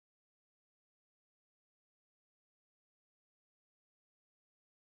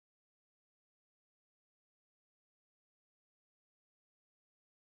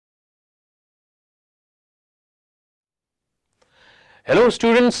Hello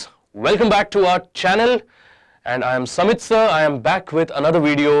students, welcome back to our channel and I am Samit sir. I am back with another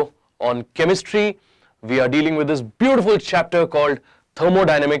video on chemistry. We are dealing with this beautiful chapter called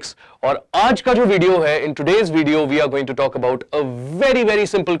Thermodynamics और आज का जो video है, in today's video we are going to talk about a very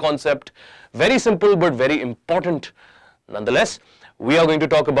simple concept, very simple but very important nonetheless. We are going to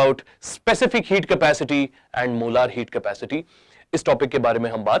talk about specific heat capacity and molar heat capacity. इस topic के बारे में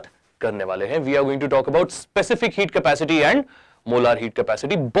हम बात करने वाले हैं. We are going to talk about specific heat capacity and molar heat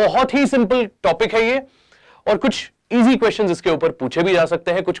capacity. बहुत ही सिंपल टॉपिक है ये और कुछ इजी क्वेश्चंस इसके ऊपर पूछे भी जा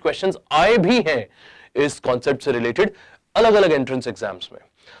सकते हैं. कुछ क्वेश्चंस आए भी हैं इस कॉन्सेप्ट से रिलेटेड अलग-अलग एंट्रेंस एग्जाम्स में.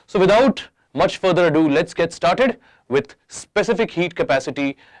 So without much further ado, let's get started with specific heat capacity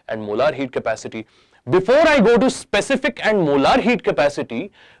and molar heat capacity. Before I go to specific and molar heat capacity,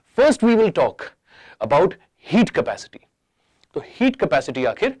 first we will talk about heat capacity. तो heat capacity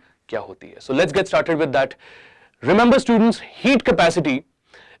आखिर क्या होती है? So let's get started with that. Remember students, heat capacity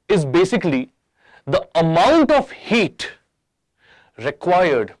is basically the amount of heat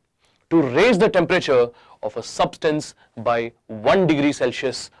required to raise the temperature of a substance by 1 degree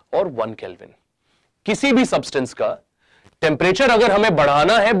Celsius or 1 Kelvin. किसी भी substance का temperature अगर हमें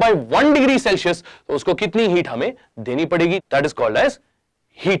बढ़ाना है bye 1 degree Celsius तो उसको कितनी हीट हमें देनी पड़ेगी? That is called as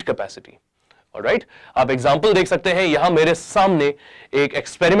heat capacity. Alright, आप एग्जांपल देख सकते हैं. यहां मेरे सामने एक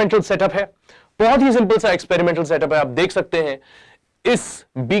एक्सपेरिमेंटल सेटअप है. बहुत ही सिंपल सा एक्सपेरिमेंटल सेटअप है. आप देख सकते हैं इस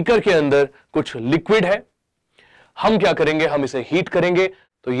बीकर के अंदर कुछ लिक्विड है. हम क्या करेंगे? हम इसे हीट करेंगे.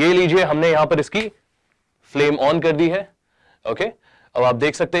 तो ये लीजिए, हमने यहां पर इसकी फ्लेम ऑन कर दी है. ओके, अब आप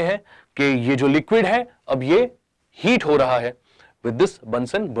देख सकते हैं कि ये जो लिक्विड है अब ये हीट हो रहा है विद दिस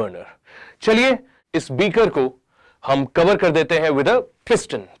बंसन बर्नर. चलिए इस बीकर को हम कवर कर देते हैं विद अ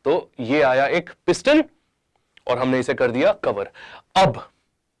पिस्टन. तो ये आया एक पिस्टन और हमने इसे कर दिया कवर. अब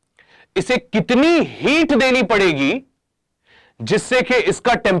इसे कितनी हीट देनी पड़ेगी जिससे कि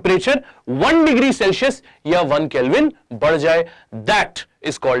इसका टेम्परेचर 1 डिग्री सेल्सियस या 1 केल्विन बढ़ जाए? That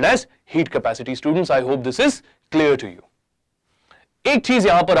is called as heat capacity. Students, I hope this is clear to you. एक चीज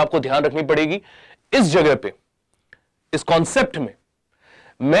यहां पर आपको ध्यान रखनी पड़ेगी. इस जगह पे, इस कॉन्सेप्ट में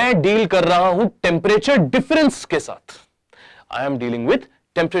मैं डील कर रहा हूं टेम्परेचर डिफरेंस के साथ. I am dealing with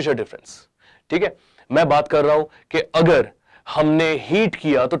temperature difference. ठीक है, मैं बात कर रहा हूं कि अगर हमने हीट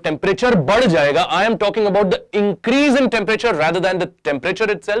किया तो टेम्परेचर बढ़ जाएगा. I am talking about the increase in temperature rather than the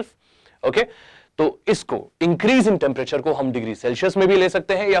temperature itself. Okay, तो इसको इंक्रीज इन टेम्परेचर को हम डिग्री सेल्सियस में भी ले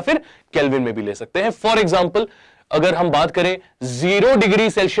सकते हैं या फिर केल्विन में भी ले सकते हैं. फॉर एग्जाम्पल, अगर हम बात करें 0 डिग्री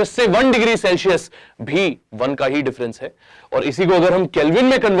सेल्सियस से 1 डिग्री सेल्सियस भी 1 का ही डिफरेंस है और इसी को अगर हम केल्विन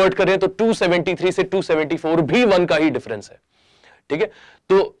में कन्वर्ट करें तो 273 से 274 भी 1 का ही डिफरेंस है. ठीक है,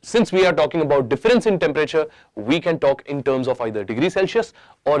 तो since we are talking about difference in temperature, we can talk in terms of either degree Celsius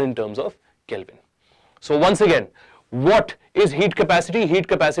और in terms of kelvin. So once again, what is heat capacity? Heat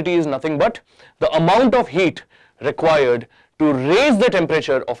capacity is nothing but the amount of heat required to raise the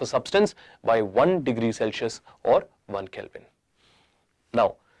temperature of a substance by 1 degree Celsius or 1 Kelvin. Now,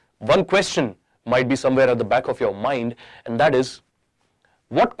 one question might be somewhere at the back of your mind, and that is,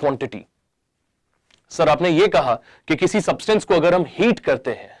 what quantity? Sir, आपने ये कहा कि किसी substance को अगर हम heat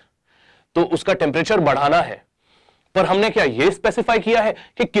करते हैं तो उसका टेम्परेचर बढ़ाना है, पर हमने क्या ये स्पेसिफाई किया है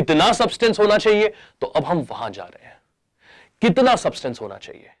कि कितना सब्सटेंस होना चाहिए? तो अब हम वहां जा रहे हैं, कितना सब्सटेंस होना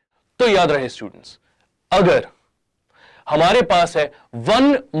चाहिए. तो याद रहे स्टूडेंट्स, अगर हमारे पास है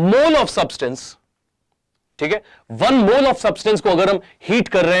 1 मोल ऑफ सब्सटेंस, ठीक है, 1 मोल ऑफ सब्सटेंस को अगर हम हीट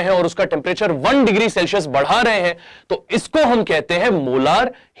कर रहे हैं और उसका टेम्परेचर 1 डिग्री सेल्सियस बढ़ा रहे हैं तो इसको हम कहते हैं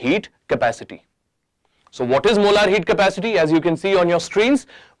molar heat capacity. So what is molar heat capacity? As you can see on your screens,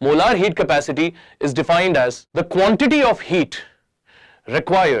 molar heat capacity is defined as the quantity of heat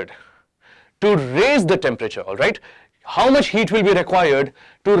required to raise the temperature. All right, how much heat will be required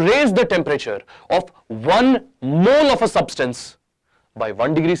to raise the temperature of 1 mole of a substance by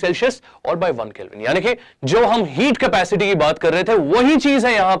 1 degree Celsius or by 1 Kelvin. यानी कि जो हम heat capacity की बात कर रहे थे वही चीज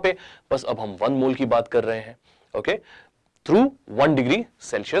है यहां पे, बस अब हम 1 mole की बात कर रहे हैं. ओके, थ्रू 1 डिग्री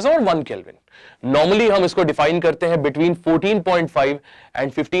सेल्सियस और 1 केल्विन. नॉर्मली हम इसको डिफाइन करते हैं between 14.5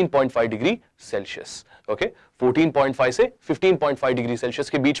 and 15.5 degree Celsius. Okay, 14.5 से 15.5 डिग्री सेल्सियस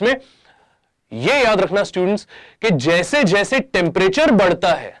के बीच में. ये याद रखना स्टूडेंट्स कि जैसे जैसे टेम्परेचर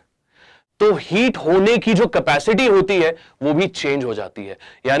बढ़ता है तो हीट होने की जो कैपेसिटी होती है वो भी चेंज हो जाती है.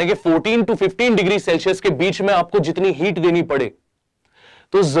 यानी कि 14 टू 15 डिग्री सेल्सियस के बीच में आपको जितनी हीट देनी पड़े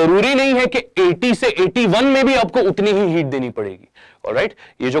तो जरूरी नहीं है कि 80 से 81 में भी आपको उतनी ही हीट देनी पड़ेगी. ऑलराइट,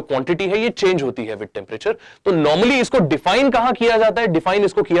 ये जो क्वांटिटी है ये चेंज होती है विद टेम्परेचर. तो नॉर्मली इसको डिफाइन कहां किया जाता है? डिफाइन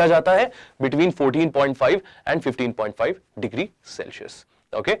इसको किया जाता है between 14.5 and 15.5 degree Celsius.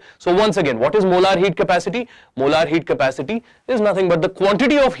 Okay, so once again, what is molar heat capacity? Molar heat capacity is nothing but the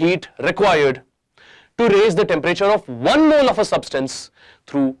quantity of heat required to raise the temperature of 1 mole of a substance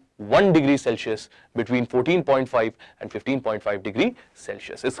through 1 degree Celsius between 14.5 and 15.5 degree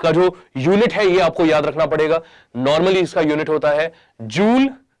Celsius. इसका जो unit है ये आपको याद रखना पड़ेगा. Normally इसका unit होता है जूल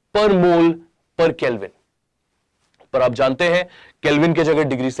पर मोल पर केल्विन, पर आप जानते हैं केल्विन के जगह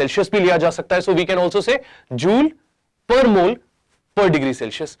डिग्री सेल्सियस भी लिया जा सकता है. So we can also say joule पर मोल पर degree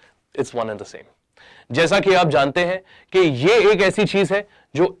Celsius. It's one and the same. जैसा कि आप जानते हैं कि ये एक ऐसी चीज है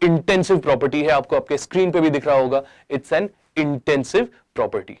जो इंटेंसिव प्रॉपर्टी है. आपको आपके स्क्रीन पे भी दिख रहा होगा. It's an intensive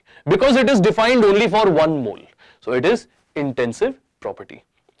property because it is defined only for 1 mole. So it is intensive property.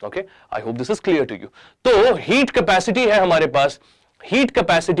 Okay, I hope this is clear to you. तो हीट कैपेसिटी है हमारे पास. हीट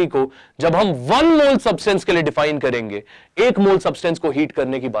कैपेसिटी को जब हम 1 मोल सब्सटेंस के लिए डिफाइन करेंगे, 1 मोल सब्सटेंस को हीट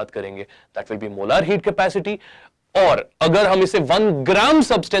करने की बात करेंगे, that will be molar heat capacity. और अगर हम इसे 1 ग्राम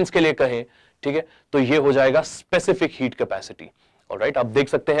सब्सटेंस के लिए कहें, ठीक है, तो ये हो जाएगा स्पेसिफिक हीट कैपेसिटी. ऑलराइट, आप देख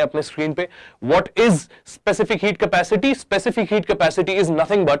सकते हैं अपने स्क्रीन पे. What is specific heat capacity? Specific heat capacity is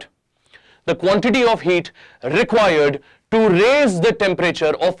nothing but the quantity of heat required to raise the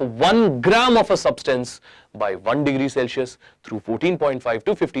temperature of 1 gram of a substance by 1 degree Celsius through 14.5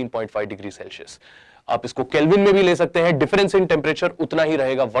 to 15.5 degree Celsius. आप इसको kelvin में भी ले सकते हैं. Difference in temperature उतना ही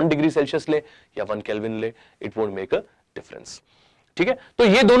रहेगा. 1 degree Celsius ले या 1 केल्विन ले, it won't make a difference. ठीक है, तो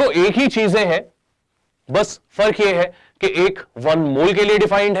ये दोनों एक ही चीजें हैं, बस फर्क ये है कि एक 1 मोल के लिए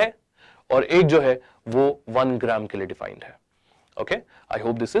डिफाइंड है और एक जो है वो 1 ग्राम के लिए डिफाइंड है. Okay, I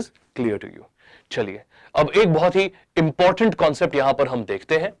hope this is clear to you. चलिए, अब एक बहुत ही इंपॉर्टेंट कॉन्सेप्ट यहां पर हम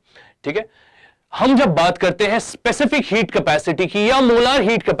देखते हैं. ठीक है, हम जब बात करते हैं स्पेसिफिक हीट कैपेसिटी की या मोलर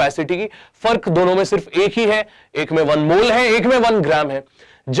हीट कैपेसिटी की, फर्क दोनों में सिर्फ एक ही है. एक में 1 मोल है, एक में 1 ग्राम है.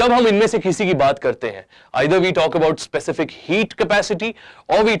 जब हम इनमें से किसी की बात करते हैं, either we talk about specific heat capacity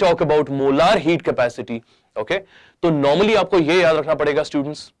और we talk about molar heat capacity. Okay, तो नॉर्मली आपको यह याद रखना पड़ेगा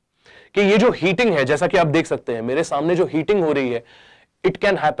स्टूडेंट्स कि ये जो हीटिंग है, जैसा कि आप देख सकते हैं मेरे सामने जो हीटिंग हो रही है, it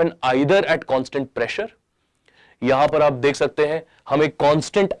can happen either at constant pressure. यहां पर आप देख सकते हैं हम एक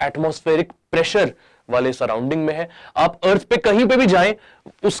कांस्टेंट एटमॉस्फेरिक प्रेशर वाले सराउंडिंग में है. आप अर्थ पे कहीं पे भी जाएं,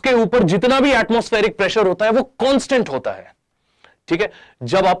 उसके ऊपर जितना भी एटमॉस्फेरिक प्रेशर होता है वो कांस्टेंट होता है. ठीक है,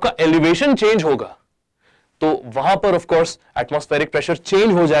 जब आपका एलिवेशन चेंज होगा तो वहां पर of course atmospheric pressure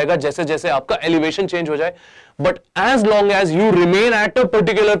change हो जाएगा जैसे जैसे आपका एलिवेशन चेंज हो जाए. But as long as you remain at a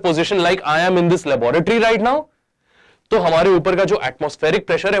particular position like I am in this laboratory right now, तो हमारे ऊपर का जो एटमॉस्फेरिक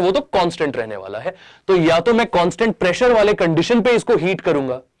प्रेशर है वो तो कांस्टेंट रहने वाला है. तो या तो मैं कांस्टेंट प्रेशर वाले कंडीशन पे इसको हीट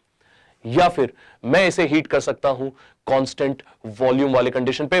करूंगा या फिर मैं इसे हीट कर सकता हूं कांस्टेंट वॉल्यूम वाले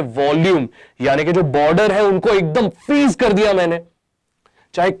कंडीशन पे. वॉल्यूम यानी कि जो बॉर्डर है उनको एकदम फ्रीज कर दिया मैंने,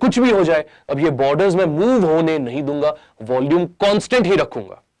 चाहे कुछ भी हो जाए, अब ये बॉर्डर्स में मूव होने नहीं दूंगा, वॉल्यूम कांस्टेंट ही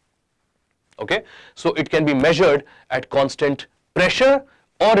रखूंगा. Okay, so it can be measured at constant pressure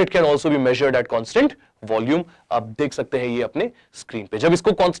और it can also be measured at constant volume. आप देख सकते हैं ये अपने स्क्रीन पे. जब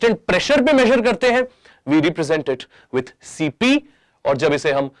इसको कांस्टेंट प्रेशर पे मेजर करते हैं we represent it with Cp, और जब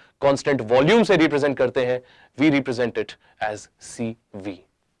इसे हम कांस्टेंट वॉल्यूम से रिप्रेजेंट करते हैं we represent it as Cv.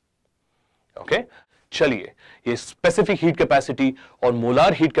 Okay, चलिए, ये स्पेसिफिक हीट कैपेसिटी और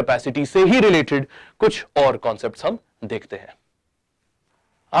मोलर हीट कैपेसिटी से ही रिलेटेड कुछ और कॉन्सेप्ट्स हम देखते हैं.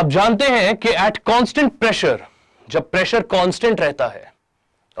 आप जानते हैं कि एट कांस्टेंट प्रेशर, जब प्रेशर कांस्टेंट रहता है,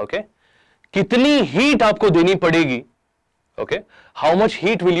 ओके, कितनी हीट आपको देनी पड़ेगी, okay, how much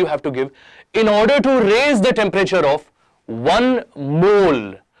heat will you have to give in order to raise the temperature of 1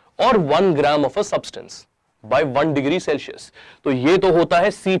 मोल और 1 gram of a substance by 1 degree Celsius. तो ये तो होता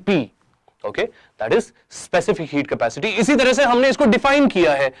है Cp. Okay, that is specific heat capacity. इसी तरह से हमने इसको डिफाइन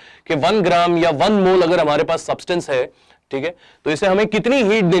किया है कि 1 ग्राम या 1 मोल अगर हमारे पास सब्सटेंस है, ठीक है, तो इसे हमें कितनी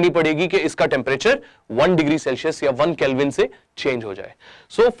हीट देनी पड़ेगी कि इसका टेम्परेचर 1 डिग्री सेल्सियस या 1 केल्विन से चेंज हो जाए.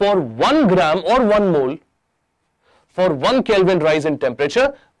 सो फॉर 1 ग्राम और 1 मोल, for 1 kelvin rise in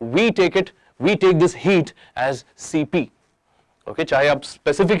temperature, we take this heat as Cp. Okay, चाहे आप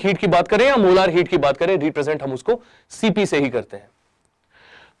स्पेसिफिक हीट की बात करें या मोलर हीट की बात करें, रिप्रेजेंट हम उसको Cp से ही करते हैं.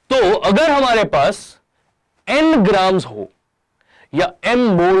 तो अगर हमारे पास n ग्राम्स हो या m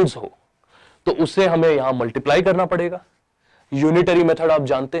मोल्स हो तो उससे हमें यहां मल्टीप्लाई करना पड़ेगा. यूनिटरी मेथड आप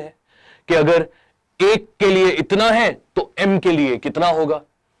जानते हैं कि अगर 1 के लिए इतना है तो m के लिए कितना होगा.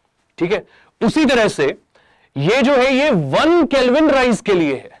 ठीक है, उसी तरह से ये जो है ये 1 केल्विन राइज के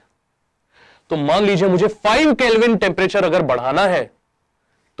लिए है. तो मान लीजिए मुझे 5 केल्विन टेम्परेचर अगर बढ़ाना है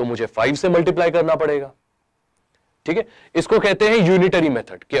तो मुझे 5 से मल्टीप्लाई करना पड़ेगा. ठीक है, इसको कहते हैं यूनिटरी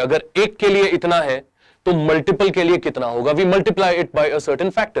मेथड कि अगर 1 के लिए इतना है तो मल्टीपल के लिए कितना होगा, we multiply it by a certain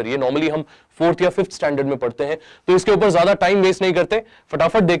factor. ये नॉर्मली हम 4th या 5th स्टैंडर्ड में पढ़ते हैं, तो इसके ऊपर ज्यादा टाइम वेस्ट नहीं करते,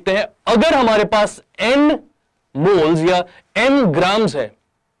 फटाफट देखते हैं। अगर हमारे पास n मोल्स या m ग्राम्स है,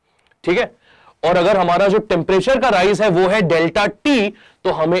 ठीक है, और अगर हमारा जो टेम्परेचर का राइज है वो है डेल्टा टी,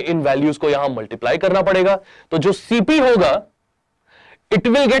 तो हमें इन वैल्यूज को यहां मल्टीप्लाई करना पड़ेगा। तो जो Cp होगा, it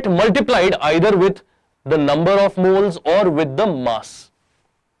will get multiplied either with the number of moles और with the mass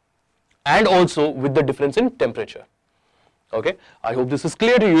and also with the difference in temperature. Okay, I hope this is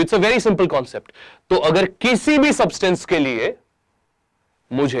clear to you. It's a very simple concept. तो अगर किसी भी substance के लिए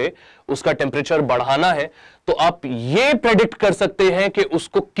मुझे उसका temperature बढ़ाना है, तो आप ये प्रेडिक्ट कर सकते हैं कि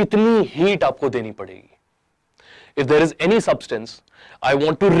उसको कितनी हीट आपको देनी पड़ेगी। If there is any substance, I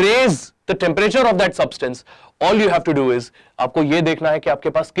want to raise the temperature of that substance, all you have to do is आपको ये देखना है कि आपके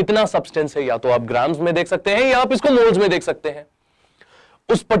पास कितना substance है, या तो आप ग्राम्स में देख सकते हैं या आप इसको मोल्स में देख सकते हैं।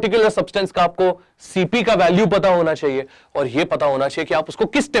 उस पर्टिकुलर सब्सटेंस का आपको Cp का वैल्यू पता होना चाहिए, और यह पता होना चाहिए कि आप उसको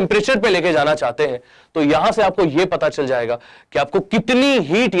किस टेम्परेचर पे लेके जाना चाहते हैं। तो यहां से आपको यह पता चल जाएगा कि आपको कितनी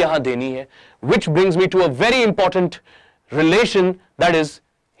हीट यहां देनी है, which brings me to a very important relation, that is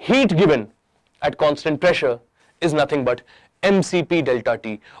heat given at constant pressure is nothing but mCp delta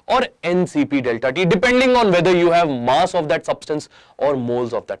T or ncp delta T, depending on whether you have mass of that substance or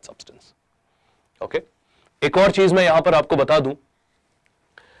moles of that substance. Okay? एक और चीज मैं यहां पर आपको बता दूं,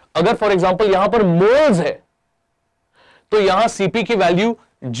 अगर फॉर एग्जांपल यहां पर मोल्स है, तो यहां Cp की वैल्यू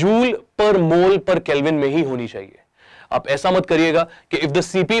जूल पर मोल पर केल्विन में ही होनी चाहिए। आप ऐसा मत करिएगा कि if the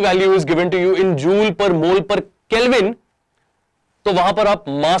Cp value is given to you in joule पर मोल पर केल्विन, तो वहां पर आप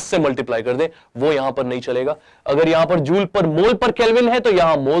मास से मल्टीप्लाई कर दें, वो यहां पर नहीं चलेगा। अगर यहां पर जूल पर मोल पर केल्विन है, तो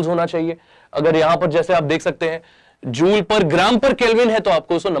यहां मोल्स होना चाहिए। अगर यहां पर जैसे आप देख सकते हैं जूल पर ग्राम पर केल्विन है, तो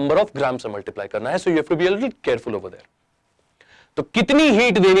आपको उसको नंबर ऑफ ग्राम से मल्टीप्लाई करना है। So you have to be a little careful over there. तो कितनी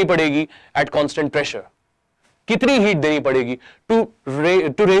हीट देनी पड़ेगी एट कांस्टेंट प्रेशर, कितनी हीट देनी पड़ेगी to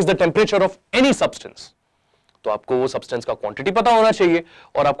raise the temperature of any substance, तो आपको वो सब्सटेंस का क्वांटिटी पता होना चाहिए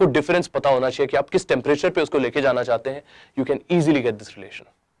और आपको डिफरेंस पता होना चाहिए कि आप किस टेम्परेचर पे उसको लेके जाना चाहते हैं। You can easily get this relation.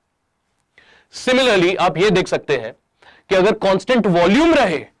 Similarly आप ये देख सकते हैं कि अगर कांस्टेंट वॉल्यूम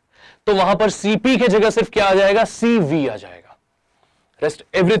रहे, तो वहां पर Cp की जगह सिर्फ क्या आ जाएगा, Cv आ जाएगा। Rest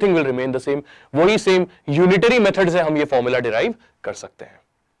everything will remain the same. वही सेम यूनिटरी मेथड से हम ये फॉर्मूला डिराइव कर सकते हैं।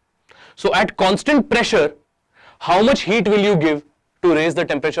 सो at constant pressure, how much heat will you give to raise the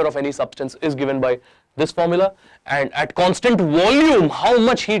temperature of any substance is given by this formula, and at constant volume how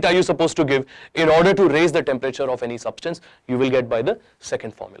much heat are you supposed to give in order to raise the temperature of any substance, you will get by the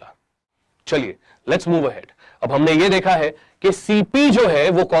second formula. चलिए let's move ahead. अब हमने ये देखा है कि Cp जो है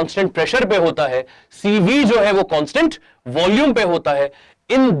वो कांस्टेंट प्रेशर पे होता है, Cv जो है वो कांस्टेंट वॉल्यूम पे होता है।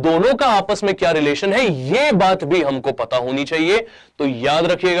 इन दोनों का आपस में क्या रिलेशन है, ये बात भी हमको पता होनी चाहिए। तो याद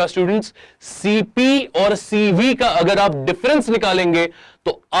रखिएगा स्टूडेंट्स, Cp और Cv का अगर आप डिफरेंस निकालेंगे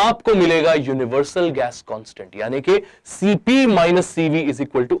तो आपको मिलेगा यूनिवर्सल गैस कांस्टेंट, यानी कि Cp minus Cv is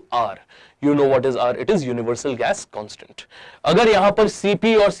equal to R। You know what is R, it is universal gas constant. अगर यहां पर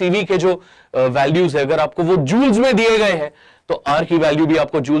Cp और Cv के जो वैल्यूज है, अगर आपको वो जूल्स में दिए गए हैं, तो R की वैल्यू भी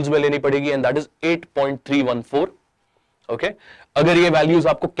आपको जूल्स में लेनी पड़ेगी, एंड दैट इज 8.314। ओके, अगर ये वैल्यूज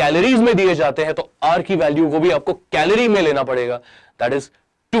आपको कैलोरीज में दिए जाते हैं, तो R की वैल्यू को भी आपको कैलोरी में लेना पड़ेगा, that is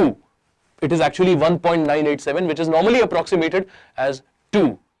 2। It is actually 1.987 which is normally approximated as 2।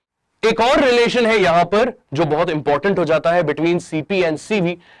 एक और रिलेशन है यहां पर जो बहुत इंपॉर्टेंट हो जाता है between Cp and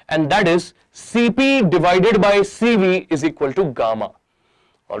Cv, and that is Cp divided by Cv is equal to gamma.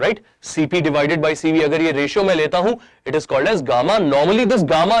 Alright, Cp divided by Cv अगर ये रेशियो में लेता हूं, it is called as gamma. Normally this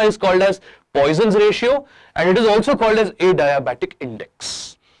gamma is called as Poisson's ratio and it is also called as adiabatic index.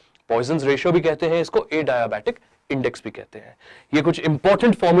 Poisson's ratio भी कहते हैं इसको, adiabatic index भी कहते हैं। ये कुछ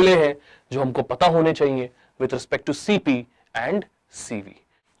इंपॉर्टेंट फॉर्मूले हैं जो हमको पता होने चाहिए with respect to Cp and Cv.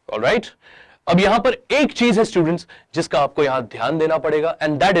 Alright? अब यहां पर एक चीज है स्टूडेंट्स जिसका आपको यहां ध्यान देना पड़ेगा,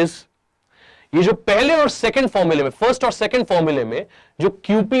 and that is ये जो पहले और सेकंड फॉर्मूले में, फर्स्ट और सेकंड फॉर्मूले में जो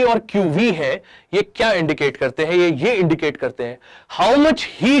Qp और Qv है, ये क्या इंडिकेट करते हैं, ये इंडिकेट करते हैं how much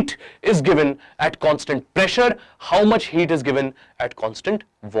heat is given at constant pressure, how much heat is given at constant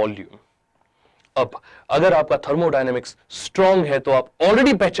volume. अब अगर आपका थर्मोडायनेमिक्स स्ट्रांग है तो आप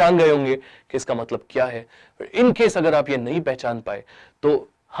ऑलरेडी पहचान गए होंगे कि इसका मतलब क्या है। इन केस अगर आप ये नहीं पहचान पाए, तो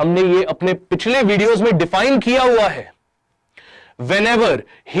हमने ये अपने पिछले वीडियोस में डिफाइन किया हुआ है। Whenever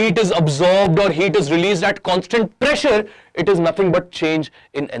heat is absorbed or heat is released at constant pressure, it is nothing but change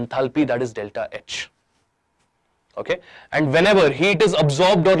in enthalpy, that is delta H. Okay? And whenever heat is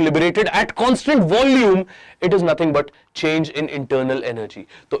absorbed or liberated at constant volume, it is nothing but change in internal energy.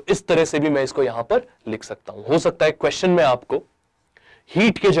 तो इस तरह से भी मैं इसको यहां पर लिख सकता हूं। हो सकता है क्वेश्चन में आपको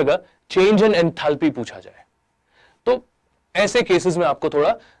हीट के जगह चेंज इन एंथैल्पी पूछा जाए, तो ऐसे केसेस में आपको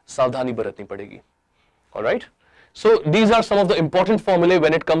थोड़ा सावधानी बरतनी पड़ेगी। Alright, so these are some of the important फॉर्मूले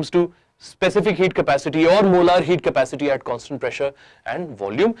when it comes to specific heat capacity or molar heat capacity at constant pressure and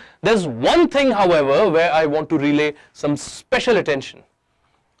volume. There's one thing, however, where I want to relay some special attention,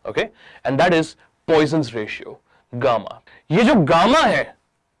 okay, and that is Poisson's ratio, gamma. ये जो gamma है,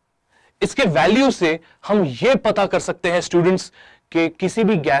 इसके value से हम ये पता कर सकते हैं स्टूडेंट्स कि किसी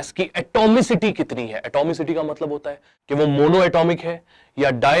भी गैस की एटॉमिसिटी कितनी है। एटॉमिसिटी का मतलब होता है कि वो मोनोएटॉमिक है या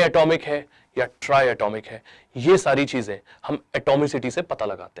डायएटॉमिक है या ट्राइएटॉमिक है। ये सारी चीजें हम एटॉमिसिटी से पता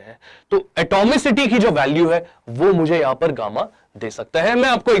लगाते हैं। तो एटॉमिसिटी की जो वैल्यू है वो मुझे यहां पर गामा दे सकता है। मैं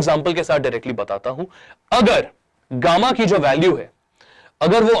आपको एग्जांपल के साथ डायरेक्टली बताता हूं। अगर गामा की जो वैल्यू है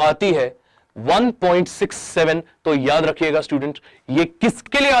अगर वो आती है 1.67, तो याद रखिएगा स्टूडेंट, ये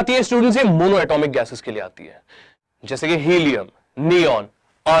किसके लिए आती है स्टूडेंट्स? ये मोनोएटॉमिक गैसेस के लिए आती है, जैसे कि हीलियम, नियॉन,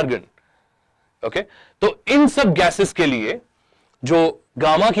 आर्गन। ओके, तो इन सब गैसेस के लिए जो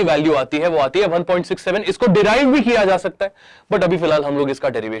गामा की वैल्यू आती है वो आती है 1.67। इसको डिराइव भी किया जा सकता है, बट अभी फिलहाल हम लोग इसका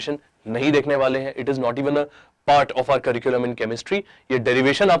डेरिवेशन नहीं देखने वाले हैं। It is not even a part of our curriculum in chemistry. ये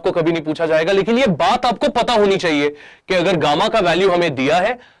डेरिवेशन आपको कभी नहीं पूछा जाएगा, लेकिन ये बात आपको पता होनी चाहिए कि अगर गामा का वैल्यू हमें दिया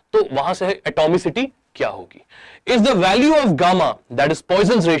है तो वहां से एटॉमिसिटी क्या होगी। Is the value of gamma, that is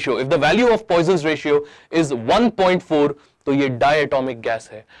poisons ratio, if the value of poisons ratio is 1.4, तो ये डायएटॉमिक गैस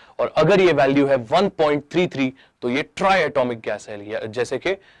है, और अगर ये वैल्यू है 1.33 तो ये ट्राइएटॉमिक गैस है, जैसे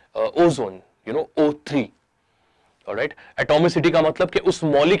कि ozone, you know, O3। Alright, atomicity का मतलब कि उस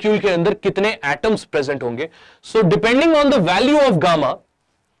मॉलिक्यूल के अंदर कितने एटम्स प्रेजेंट होंगे। So depending on the value of gamma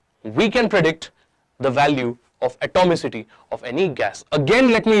we can predict the value of atomicity of any gas. Again,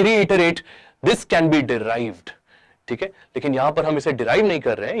 let me reiterate, this can be derived. ठीक है, लेकिन यहां पर हम इसे डिराइव नहीं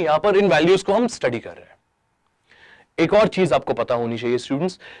कर रहे हैं, यहां पर इन वैल्यूज को हम स्टडी कर रहे हैं। एक और चीज आपको पता होनी चाहिए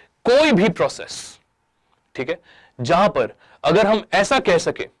स्टूडेंट्स, कोई भी प्रोसेस, ठीक है, जहां पर अगर हम ऐसा कह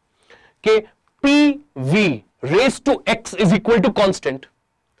सके कि PV raised to x is equal to constant,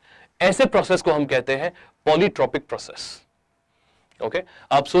 ऐसे प्रोसेस को हम कहते हैं पॉलीट्रॉपिक प्रोसेस। ओके,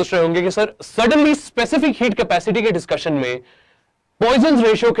 आप सोच रहे होंगे कि sir suddenly specific heat capacity के डिस्कशन में, पॉइजन्स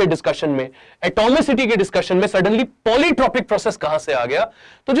रेशियो के डिस्कशन में, एटॉमिसिटी के डिस्कशन में सडनली पॉलीट्रॉपिक प्रोसेस कहां से आ गया?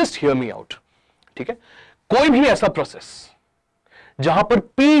 तो जस्ट हियर मी आउट, ठीक है, कोई भी ऐसा प्रोसेस जहां पर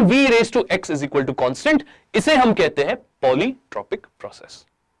PV raise to x is equal to constant, इसे हम कहते हैं पॉलीट्रॉपिक प्रोसेस।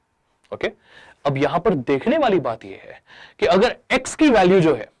 ओके, अब यहां पर देखने वाली बात यह है कि अगर x की वैल्यू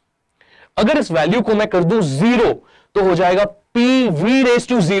जो है, अगर इस वैल्यू को मैं कर दूं 0, तो हो जाएगा PV raised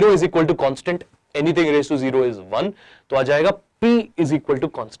to 0 is equal to constant, anything raised to 0 is 1, तो आ जाएगा P is equal to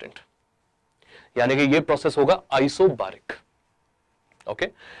constant, यानी कि ये प्रोसेस होगा आइसोबारिक। ओके,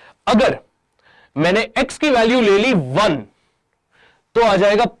 अगर मैंने x की वैल्यू ले ली 1, तो आ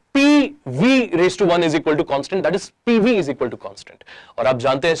जाएगा PV raised to 1 is equal to constant, that is PV is equal to constant। और आप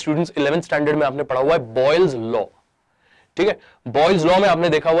जानते हैं स्टूडेंट्स, 11th स्टैंडर्ड में आपने पढ़ा हुआ है बॉयल्स लॉ, ठीक है, बॉयल्स लॉ में आपने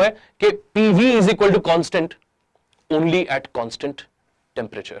देखा हुआ है कि PV is equal to constant only at constant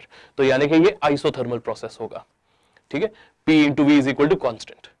temperature, तो यानी कि ये आइसोथर्मल प्रोसेस होगा। ठीक है, P into we is equal to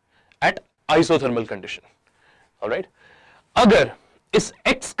constant at isothermal condition. Alright, अगर इस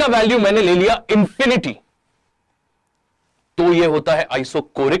x का वैल्यू मैंने ले लिया इंफिनिटी, तो ये होता है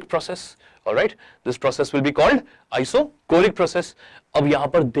isochoric process. Alright, this process will be called isochoric process. अब यहां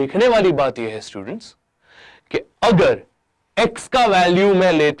पर देखने वाली बात यह है स्टूडेंट्स कि अगर x का वैल्यू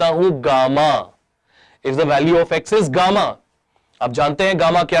मैं लेता हूं gamma, if the value of x is gamma, आप जानते हैं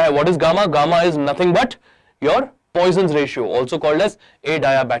गामा क्या है? What is gamma? Gamma is nothing but your Poisson's ratio, also called as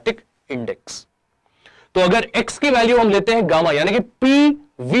adiabatic index. तो अगर x की वैल्यू हम लेते हैं गामा, यानी कि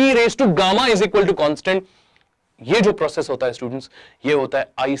PV raised to gamma is equal to constant, ये जो प्रोसेस होता है स्टूडेंट्स, ये होता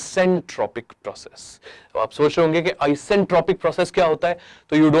है आइसेंट्रोपिक प्रोसेस। तो आप सोच रहे होंगे कि आइसेंट्रोपिक प्रोसेस क्या होता है,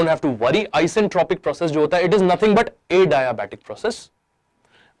 तो you don't have to worry. Isentropic process जो होता है, it is nothing but adiabatic process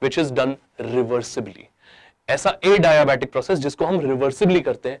which is done reversibly। ऐसा adiabatic प्रोसेस जिसको हम रिवर्सिबली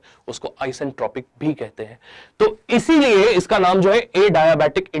करते हैं उसको आइसेंट्रोपिक भी कहते हैं। तो इसीलिए इसका नाम जो है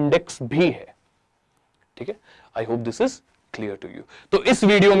adiabatic इंडेक्स भी है। ठीक है, I hope this is clear to you. तो इस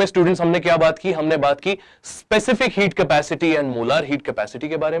वीडियो में स्टूडेंट्स हमने क्या बात की? हमने बात की specific heat capacity and molar heat capacity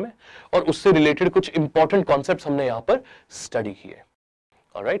के बारे में, और उससे रिलेटेड कुछ इंपॉर्टेंट कॉन्सेप्ट्स हमने यहां पर स्टडी किए।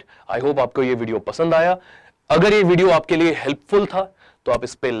 ऑलराइट, आई होप आपको ये वीडियो पसंद आया। अगर ये वीडियो आपके लिए हेल्पफुल था तो आप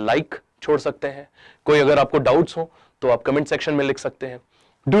इस पे लाइक छोड़ सकते हैं। कोई अगर आपको डाउट्स हो तो आप कमेंट सेक्शन में लिख सकते हैं।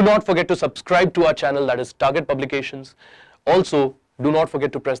 Do not forget to subscribe to our channel, that is target publications. Also do not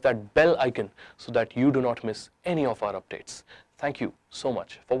forget to press that bell icon so that you do not miss any of our updates. Thank you so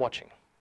much for watching.